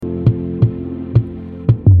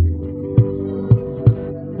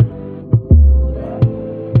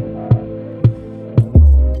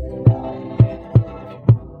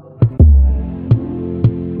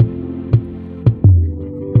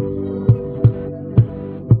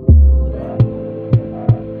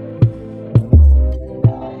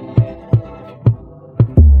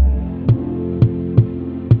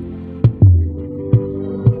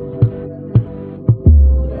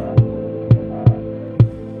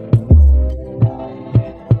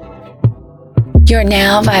You're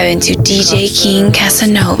now vibing to DJ King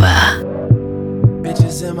Casanova.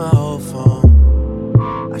 Bitches in my old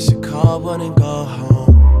phone. I should call one and go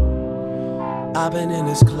home. I've been in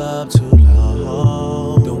this club too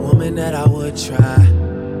long. The woman that I would try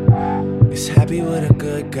is happy with a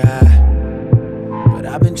good guy. But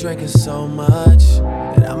I've been drinking so much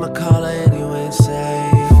that I'ma call her anyway and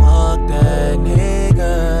say, fuck that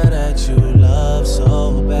nigga that you love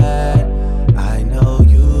so bad. I know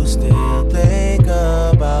you still think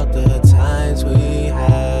about the times we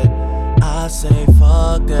had. I say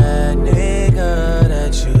fuck that nigga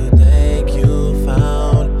that you think you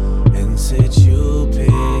found. And since you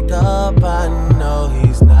picked up, I know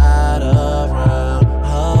he's not around.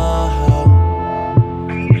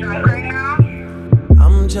 Are you drunk right now?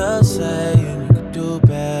 I'm just saying you could do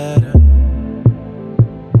better.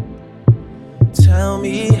 Tell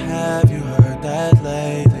me, have you heard that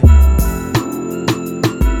lately?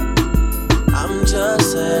 I'm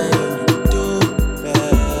just saying you could do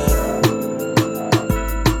better.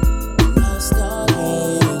 I'll start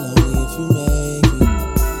hating only if you make me.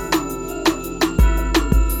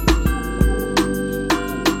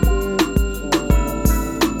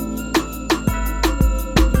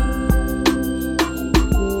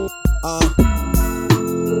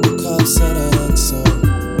 Cups of the XO.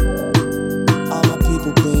 All my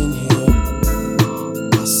people been here.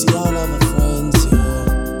 I see all of my friends here.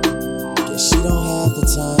 Guess she don't have the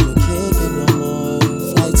time to kick it no more.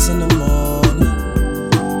 Flights in the morning.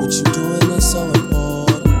 What you doing is so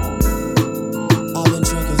important. I've been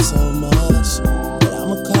drinking so much that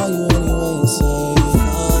I'ma call you anyway and say,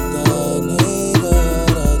 fuck that nigga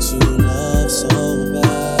that you love so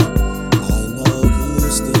bad. I know you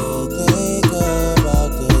still think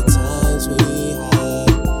about the times we had.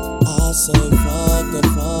 I say fuck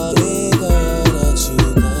that nigga that you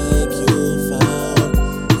think you found.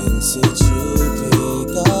 And since you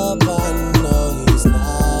picked up, I know he's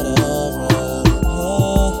not around.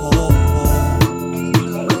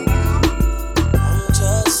 I'm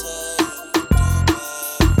just saying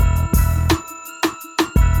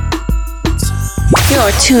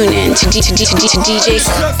You're tuned in to DJ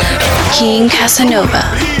King Casanova,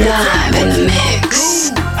 live in the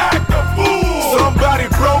mix. Act a fool. Somebody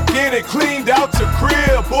broke in and cleaned out your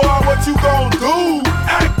crib. Boy, what you gon' do?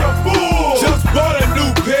 Act a fool. Just bought a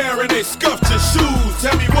new pair and they scuffed your shoes.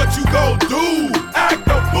 Tell me what you gon' do? Act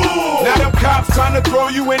a fool. Now them cops tryna throw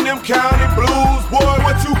you in them county blues. Boy,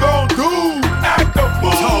 what you gon' do? Act a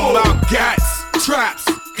fool. Talking about gats, traps,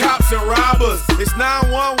 cops and robbers. It's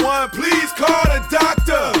 911, please call the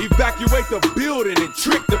doctor. Evacuate the building and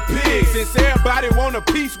trick the pigs. Since everybody want a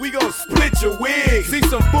piece, we gon' split your wig. See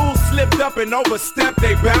some fools slipped up and overstepped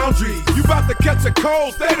their boundaries. You about to catch a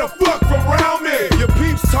cold, stay the fuck from around me. Your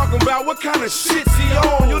peeps talking about what kind of shit she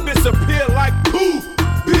on. You'll disappear like poof.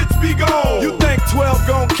 Bitch, be gone. You think 12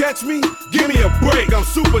 gon' catch me? Give me a break. I'm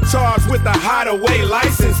supercharged with a hideaway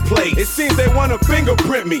license plate. It seems they wanna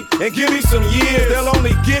fingerprint me and give me some years. They'll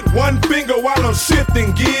only get one finger while I'm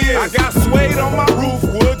shifting gears. I got suede on my roof,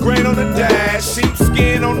 wood grain on the dash,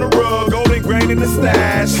 sheepskin on the rug, golden grain in the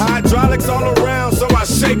stash. Hydraulics all around, so I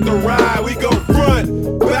shake the ride. We go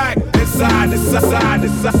front, back, and side to side, to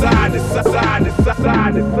side, to side, to side, to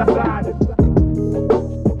side, to side.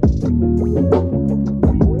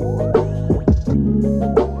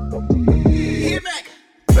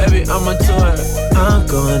 baby, I'ma do it. I'm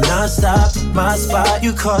going non-stop, my spot,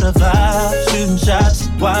 you caught a vibe. Shooting shots,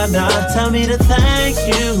 why not? Tell me the things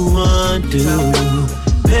you undo.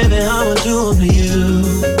 Baby, I'ma do them to you.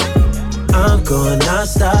 I'm going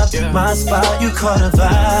non-stop, my spot, you caught a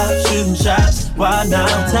vibe. Shooting shots, why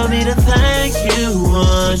not? Tell me the things you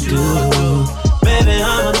undo. Baby,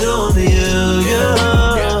 I'ma do them to you.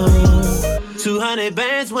 200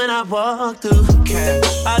 bands when I walk through.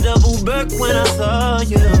 I double back when I saw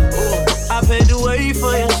you. I paid the way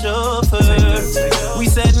for your chauffeur. We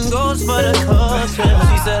setting goals for the culture.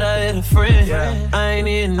 She said I had a friend, I ain't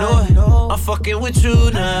even know it. I'm fucking with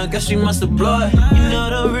you now, guess she must have blown it. You know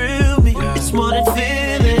the real me, it's more than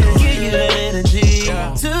feeling. Give you that energy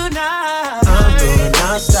tonight. I'm going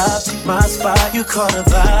non-stop, my spot, you caught a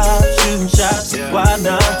vibe. Shooting shots, why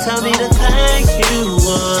not? Tell me the things you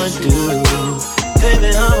want to do.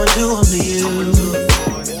 Baby, I'ma do them to you.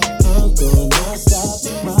 I'm going non-stop,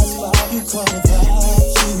 my spot, you caught a vibe.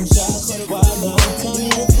 Shooting shots, why not? Tell me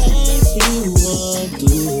the things you want to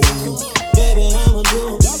do. Baby, I'ma do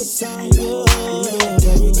them to you.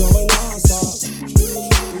 Yeah, we going non-stop.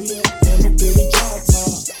 And we get it drop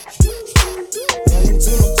top. Running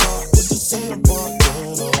to the top with the center part.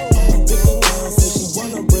 I'm a big girl, so she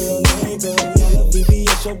want a real nigga. Y'all a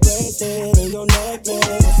BBS. What's your bracelet or your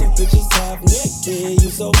necklace? Some bitches half naked, you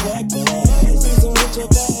so reckless. Reason with your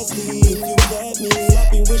bestie, if you let me.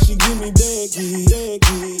 Slappy wish you give me Becky.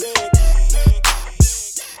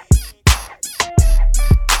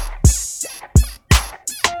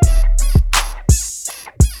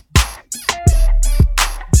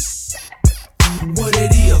 What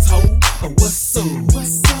it is, ho? What's up?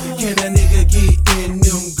 Can a nigga get in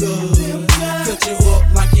them good? Cut you up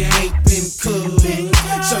like you ain't been cut.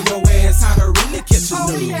 Show your ass how to really catch a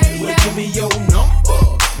nut. Well, give me your number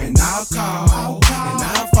and I'll call. And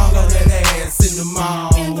I'll follow that ass in the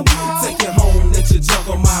mall. Take you home, let you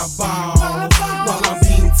juggle my ball. While I'm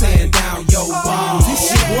being tan down your ball. This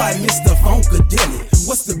shit boy, Mr. Funkadelic.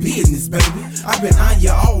 What's the business, baby? I've been on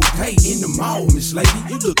you all day in the mall, Miss Lady.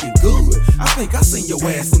 You looking good. I think I seen your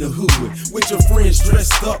ass in the hood with your friends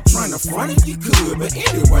dressed up, trying to front if you could. But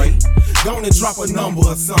anyway, gonna drop a number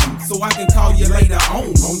or something so I can call you later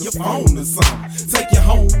on your phone or something. Take you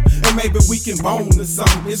home and maybe we can bone or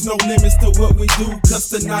something. There's no limits to what we do, cause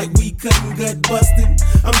tonight we cutting gut busting.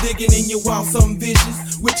 I'm digging in you while some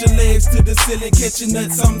vicious, with your legs to the ceiling, catching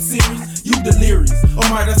nuts, something serious. You delirious, or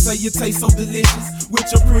might I say you taste so delicious, with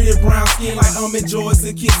your pretty brown skin like almond joys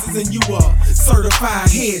and kisses. And you are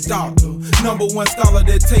certified head doctor, #1 scholar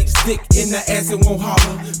that takes dick in the ass and won't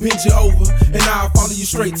holler. Bend you over and I'll follow you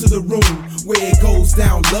straight to the room where it goes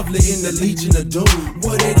down lovely in the Legion of Doom.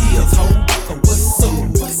 What it is, ho? What's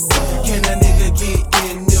up? Can a nigga get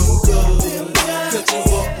in them good? Cut you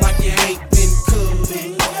up like you ain't been cut.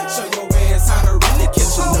 Show your ass how to really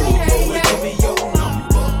catch a nut. Give me your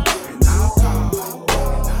number and I'll call.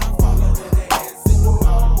 And I'll follow that ass in the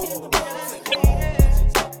mall.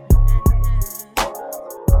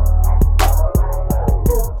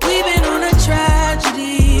 We've been on a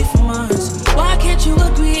tragedy for months. Why can't you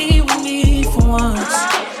agree with me for once?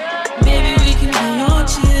 Maybe we can be on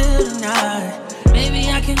chill tonight. Maybe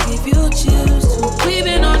I can give you chills too. We've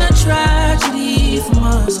been on a tragedy for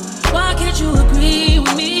months. Why can't you agree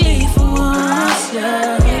with me for once?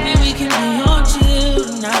 Yeah, maybe we can be on chill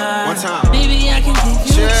tonight. One time. Maybe I can give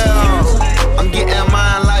you chills. I'm getting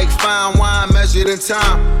mine like fine wine measured in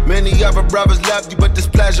time. Many other brothers love you, but this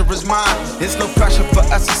pleasure is mine. It's no pressure for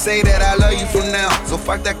us to say that I love you from now. So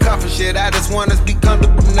fuck that coffee shit, I just want us to be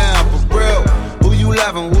comfortable now. For real, who you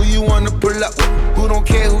loving, who you wanna pull up with? Who don't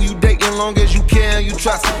care who you dating, long as you care and you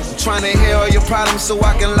trust it. I'm trying to hear all your problems so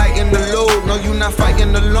I can lighten the load. No, you not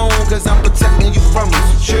fighting alone, cause I'm protecting you from it.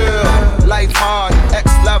 So chill, life hard,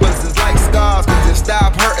 ex-lovers is like scars. Cause it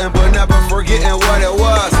stop hurting, but never forgetting what it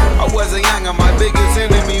was. I wasn't young and my biggest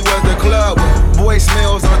enemy was the club.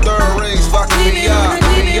 Voicemails on third rings, fucking me up,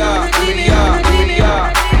 me up, me up, me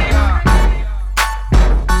up.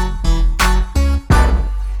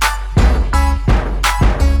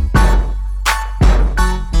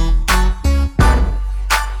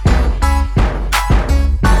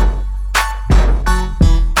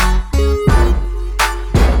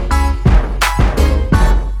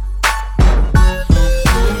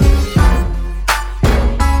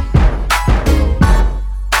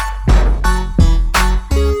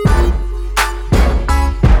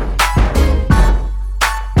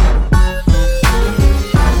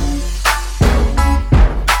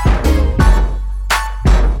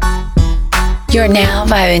 You're now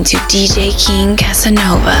vibing to DJ King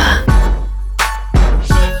Casanova.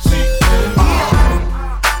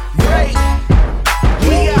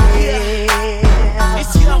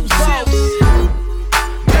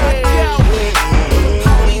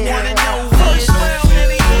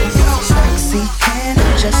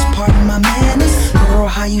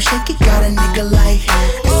 How you shake it, got a nigga like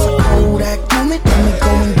it's a Kodak moment. Let me go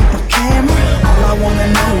and get my camera. All I wanna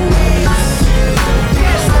know is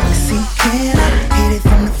sexy, can I hit it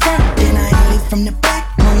from the front, then I hit it from the back?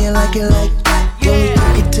 Know you like it like that. Then we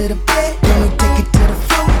take it to the bed, then we take it to the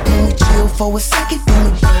floor, then we chill for a second, then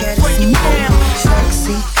we look at it some more.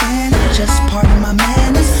 Sexy, can I just pardon my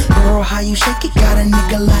manners? Girl, how you shake it, got a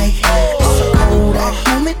nigga like it's a Kodak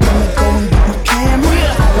moment. Let me go and get my camera.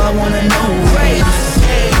 All I wanna know is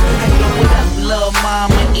what up, lil'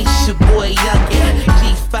 mama? It's your boy Youngin.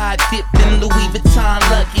 G5 dipped in Louis Vuitton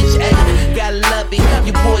luggage. Ayy, gotta love it.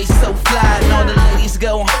 Your boy so fly, and all the ladies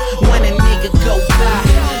go when a nigga go by.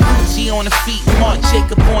 Gucci on the feet, Marc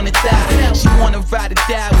Jacob on the thigh. She wanna ride or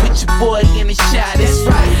die with your boy in the shot. That's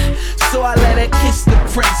right. So I let her kiss the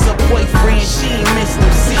prince, her boyfriend. She ain't miss no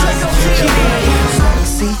scenes.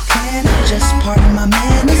 Sexy, can I just pardon my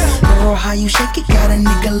manners? Girl, how you shake it, got a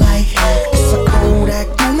nigga like it's a Kodak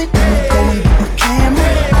moment. Let me go and get my camera.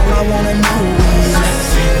 All I wanna know is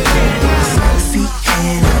sexy,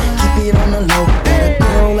 can I keep it on the low? Got a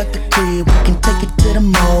girl at the crib, we can take it to to the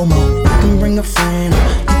Momo. You can bring a friend, or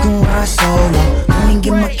you can ride solo. Let me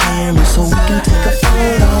get my camera so we can take a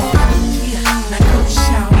photo. Now go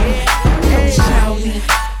shout it, go shout it.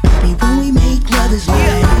 Baby, when we make love is like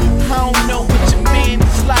I don't know what your man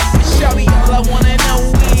is like, but shawty, all I wanna know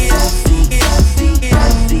is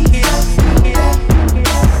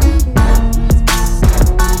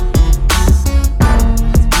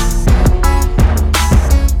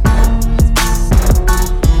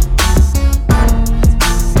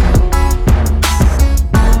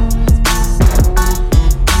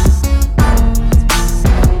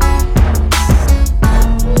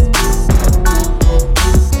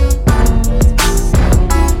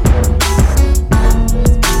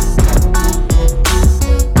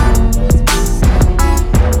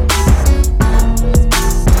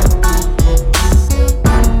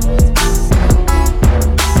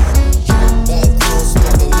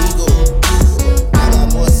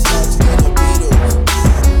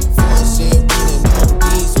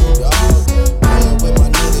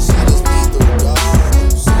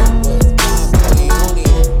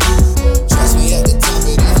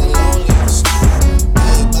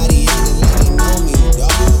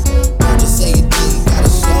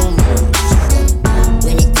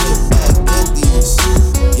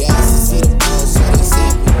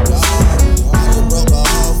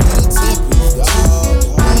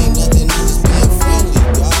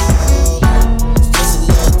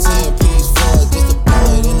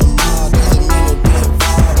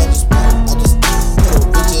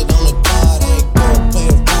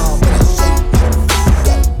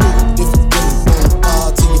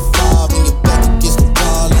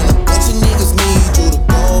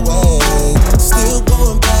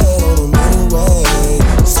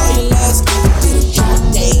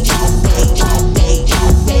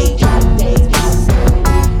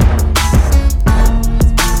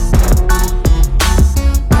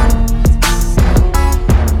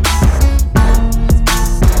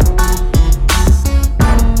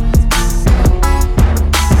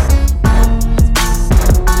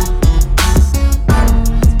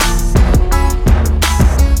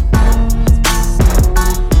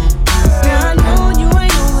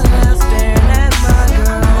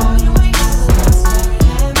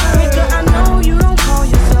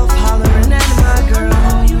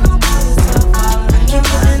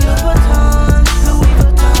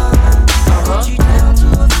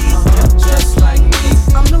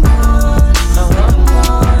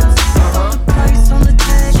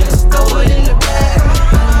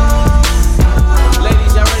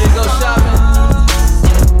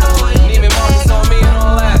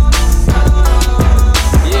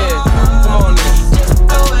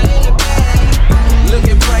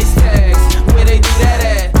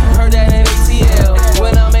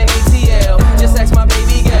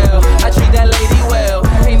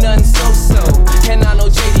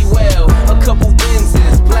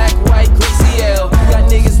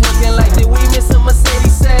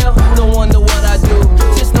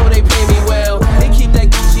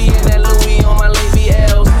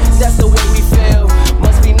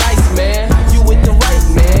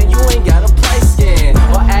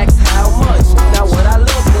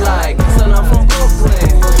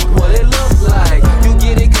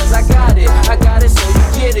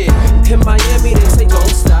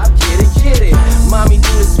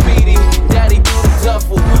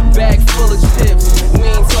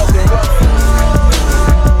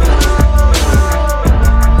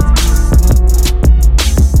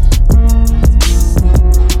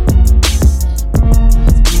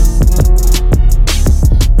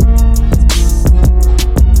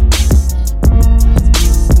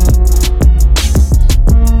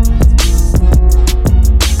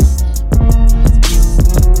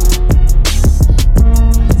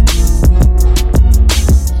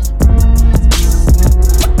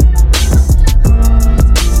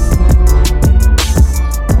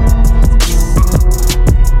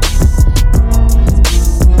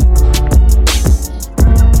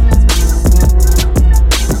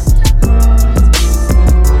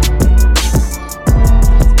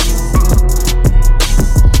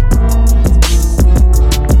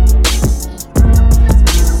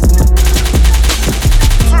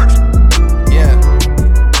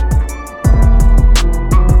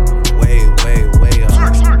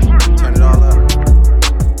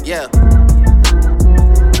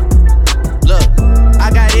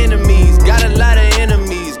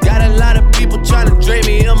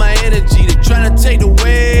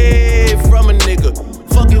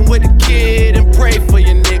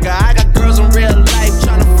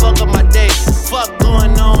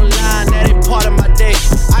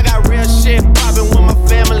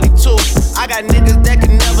that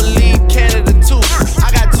can never leave Canada too.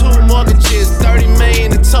 I got 2 mortgages, 30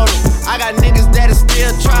 million in total. I got niggas that'll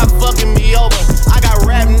still try fucking me over. I got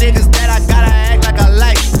rap niggas that I gotta act like I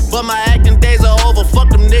like, but my acting days are over. Fuck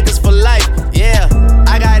them niggas for life. Yeah,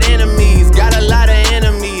 I got enemies, got a lot of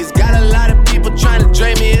enemies, got a lot of people trying to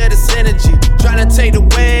drain me of this energy, trying to take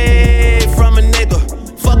away from a nigga.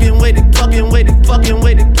 Fucking with it, fucking with it, fucking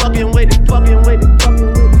with it, fucking with it, fucking with it,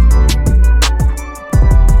 fucking with it.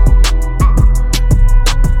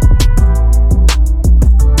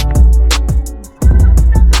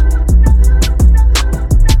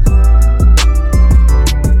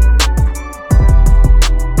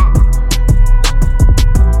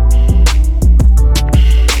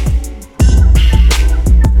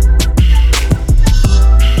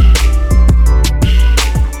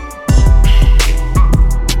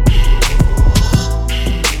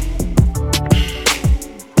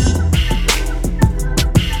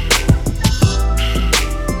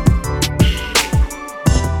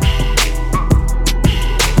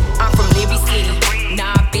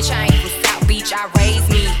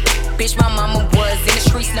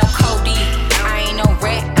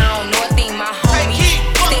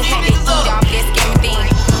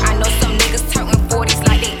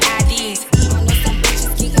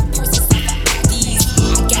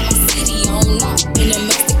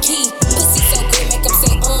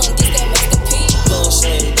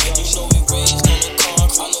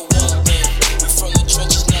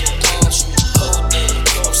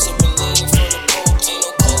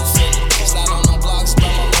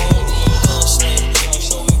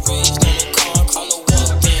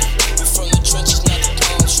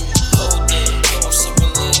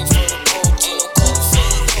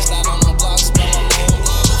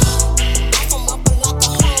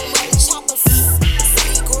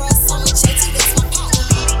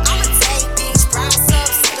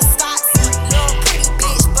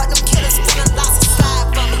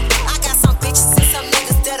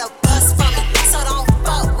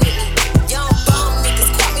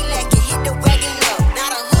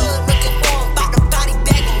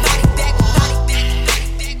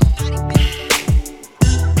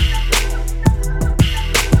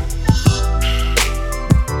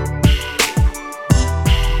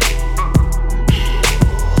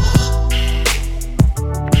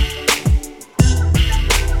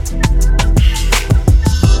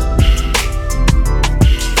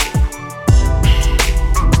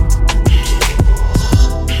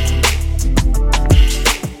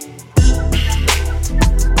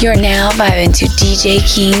 You're now vibing to DJ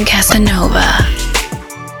King Casanova.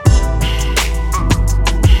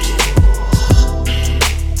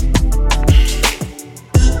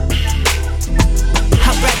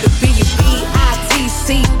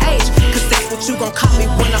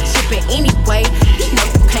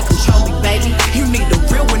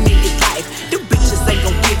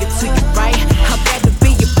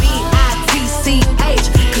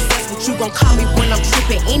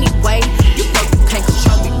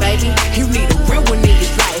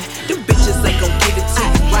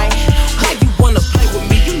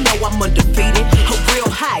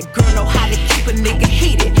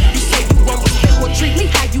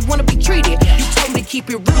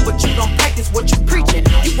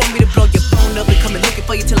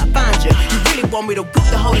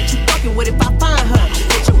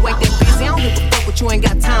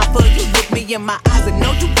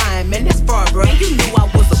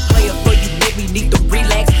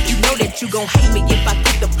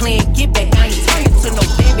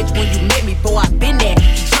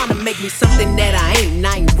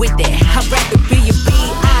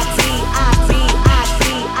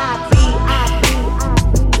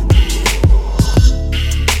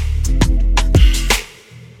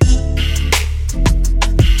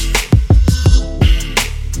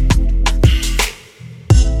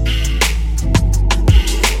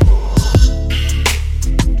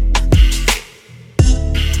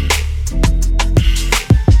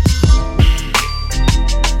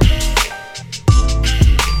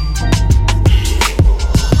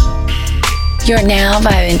 You're now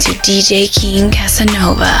vibing to DJ King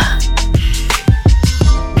Casanova.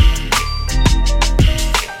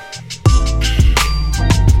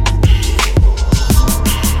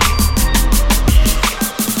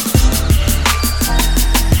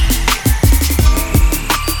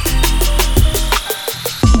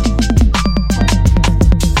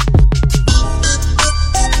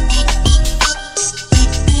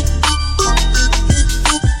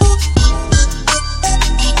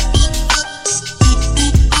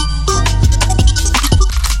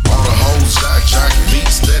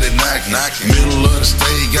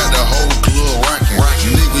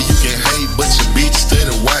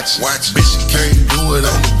 Watch, bitch, you can't do it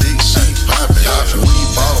on the dick, she poppin'. We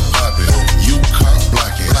ball poppin', you cock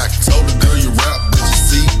blockin'. Told the girl you rap, but your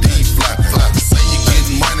CD floppin'. Say you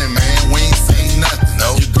gettin' money, man, we ain't seen nothing.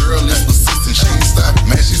 No, your girl is persistent, she ain't stoppin'.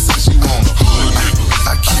 Man, she said she want a hood.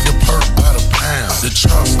 I keep the perk by the pound. The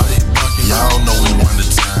truck stay bunkin', y'all know we run the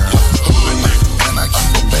town. And I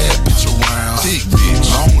keep a bad bitch around. Thick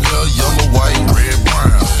bitch, long hair, yellow, white, red,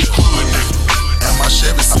 brown. And my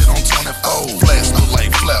Chevy sit on 24. Flats look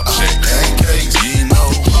like flapjack. Pancakes, you know.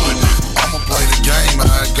 I'ma play the game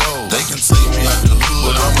how it goes. They can take me out the hood,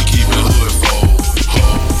 but I'ma keep it hood for.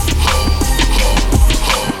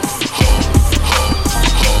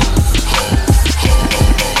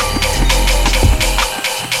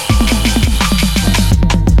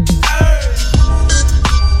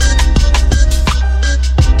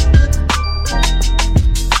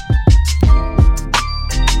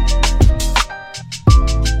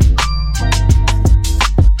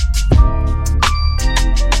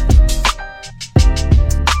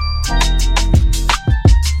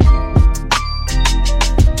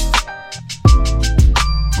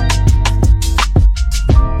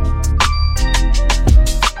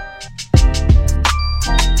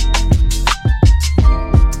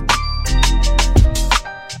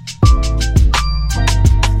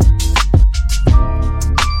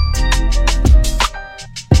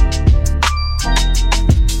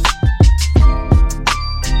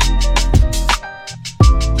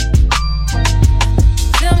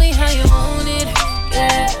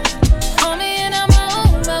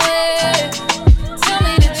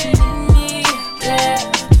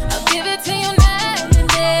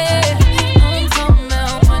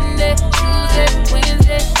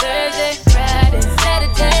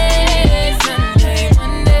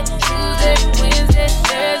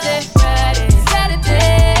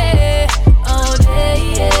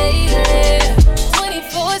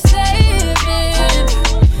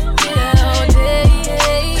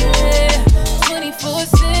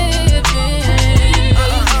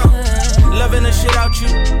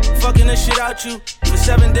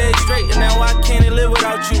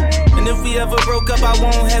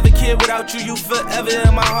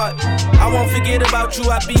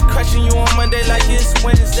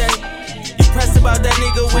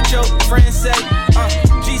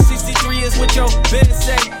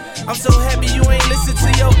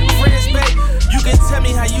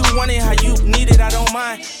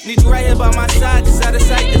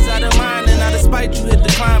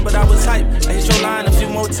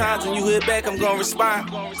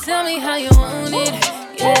 Tell me how you want it,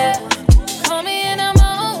 yeah. Call me and I'm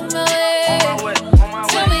on my way.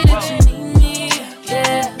 Tell me that you need me,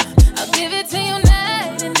 yeah. I'll give it to you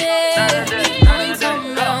night and day. I'm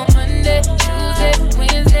talking about Monday, Tuesday,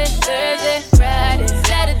 Wednesday, Thursday, Friday,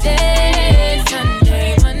 Saturday,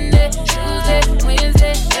 Sunday, Monday, Tuesday,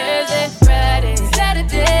 Wednesday, Thursday, Friday,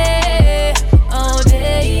 Saturday, all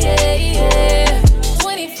day, yeah, yeah.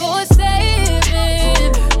 24/7.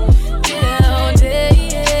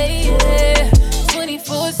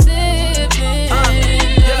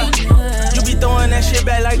 Shit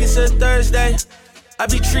back like it's a Thursday. I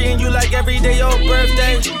be treating you like every day your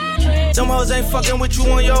birthday. Them hoes ain't fucking with you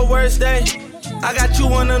on your worst day. I got you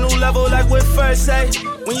on a new level like what first say.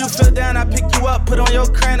 When you feel down, I pick you up, put on your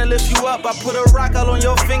crown and lift you up. I put a rock all on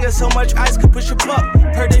your finger, so much ice could push you up.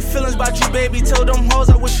 Heard they feelings about you, baby, told them hoes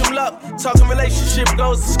I wish them luck. Talking relationship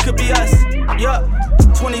goals, this could be us. Yup,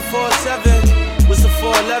 24/7, what's the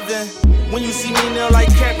 411? When you see me kneel like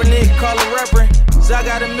Kaepernick, call a reverend. So I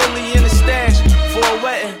got $1 million in the stash for a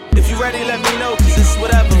wedding. If you ready, let me know, cause it's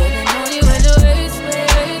whatever. I've been on you in the worst way.